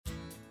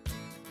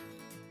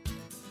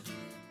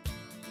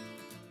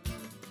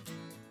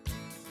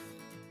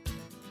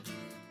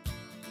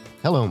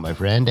Hello, my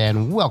friend,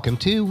 and welcome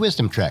to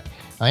Wisdom Trek.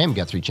 I am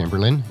Guthrie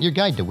Chamberlain, your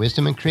guide to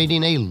wisdom and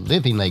creating a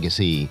living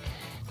legacy.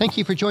 Thank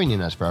you for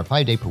joining us for our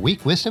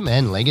 5-day-per-week wisdom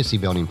and legacy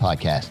building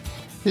podcast.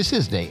 This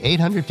is day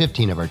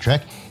 815 of our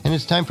trek, and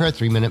it's time for our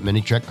 3-minute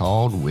mini trek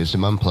called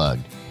Wisdom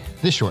Unplugged.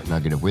 This short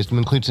nugget of wisdom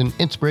includes an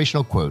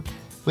inspirational quote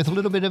with a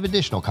little bit of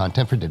additional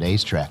content for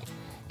today's trek.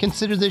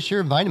 Consider this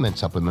your vitamin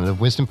supplement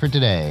of wisdom for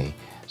today.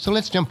 So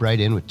let's jump right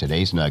in with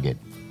today's nugget.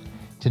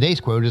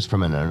 Today's quote is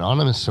from an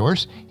anonymous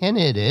source, and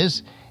it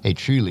is, "A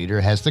true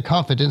leader has the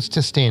confidence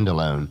to stand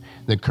alone,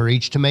 the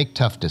courage to make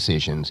tough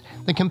decisions,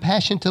 the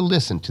compassion to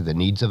listen to the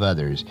needs of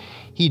others.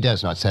 He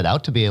does not set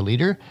out to be a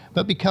leader,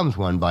 but becomes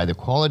one by the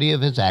quality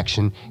of his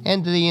action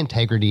and the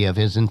integrity of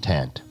his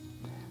intent."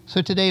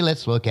 So today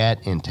let's look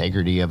at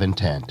integrity of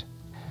intent.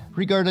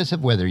 Regardless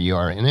of whether you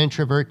are an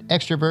introvert,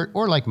 extrovert,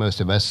 or like most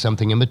of us,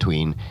 something in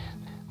between,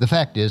 the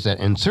fact is that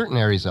in certain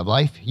areas of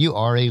life, you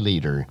are a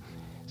leader.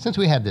 Since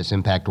we have this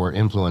impact or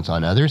influence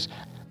on others,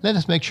 let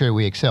us make sure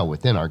we excel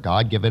within our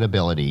God-given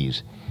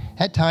abilities.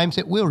 At times,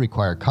 it will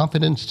require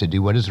confidence to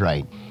do what is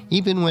right,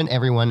 even when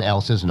everyone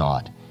else is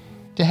not.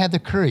 To have the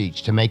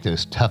courage to make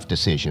those tough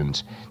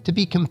decisions, to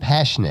be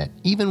compassionate,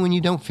 even when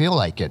you don't feel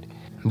like it.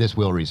 This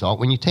will result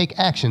when you take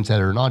actions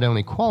that are not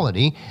only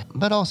quality,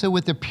 but also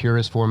with the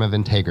purest form of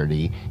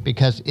integrity,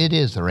 because it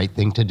is the right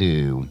thing to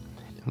do.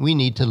 We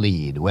need to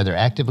lead, whether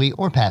actively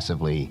or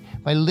passively,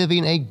 by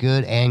living a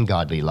good and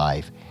godly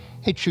life.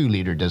 A true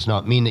leader does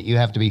not mean that you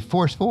have to be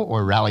forceful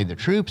or rally the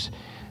troops,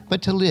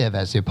 but to live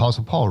as the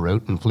Apostle Paul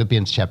wrote in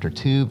Philippians chapter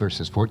 2,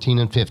 verses 14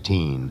 and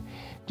 15.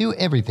 Do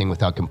everything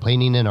without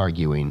complaining and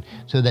arguing,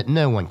 so that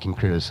no one can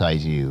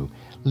criticize you.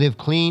 Live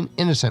clean,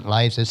 innocent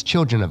lives as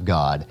children of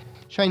God,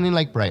 shining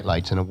like bright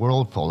lights in a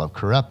world full of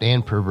corrupt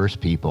and perverse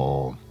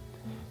people.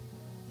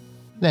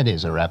 That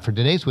is a wrap for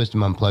today's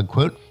Wisdom Unplugged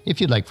quote.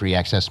 If you'd like free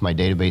access to my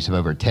database of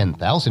over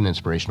 10,000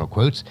 inspirational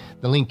quotes,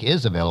 the link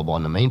is available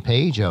on the main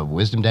page of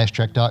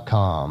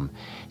wisdom-trek.com.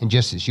 And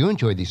just as you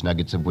enjoy these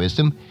nuggets of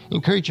wisdom,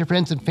 encourage your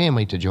friends and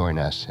family to join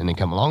us, and then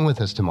come along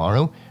with us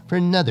tomorrow for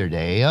another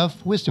day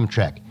of Wisdom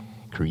Trek,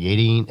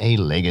 creating a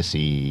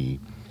legacy.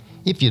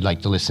 If you'd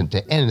like to listen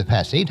to any of the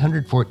past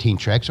 814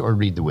 treks or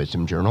read the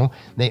Wisdom Journal,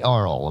 they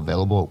are all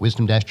available at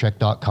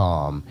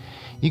wisdom-trek.com.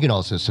 You can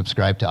also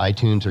subscribe to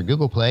iTunes or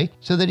Google Play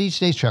so that each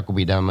day's trek will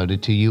be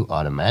downloaded to you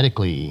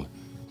automatically.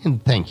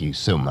 And thank you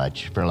so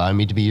much for allowing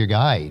me to be your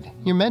guide,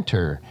 your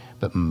mentor,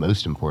 but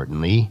most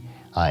importantly,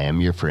 I am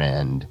your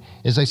friend,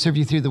 as I serve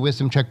you through the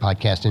Wisdom Trek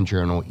podcast and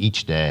journal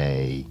each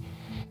day.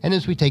 And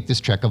as we take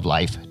this trek of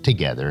life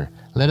together,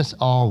 let us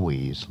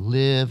always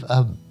live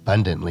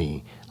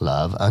abundantly,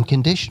 love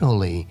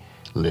unconditionally,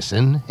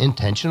 listen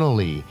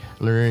intentionally,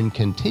 learn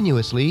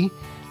continuously,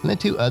 lend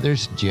to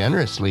others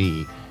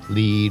generously,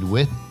 lead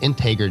with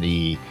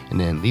integrity, and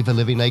then leave a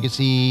living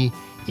legacy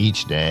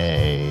each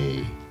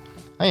day.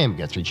 I am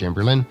Guthrie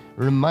Chamberlain,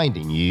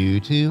 reminding you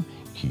to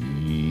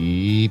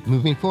keep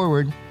moving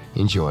forward,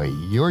 enjoy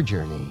your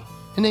journey,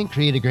 and then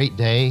create a great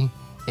day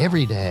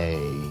every day.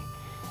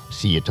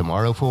 See you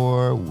tomorrow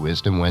for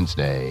Wisdom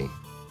Wednesday.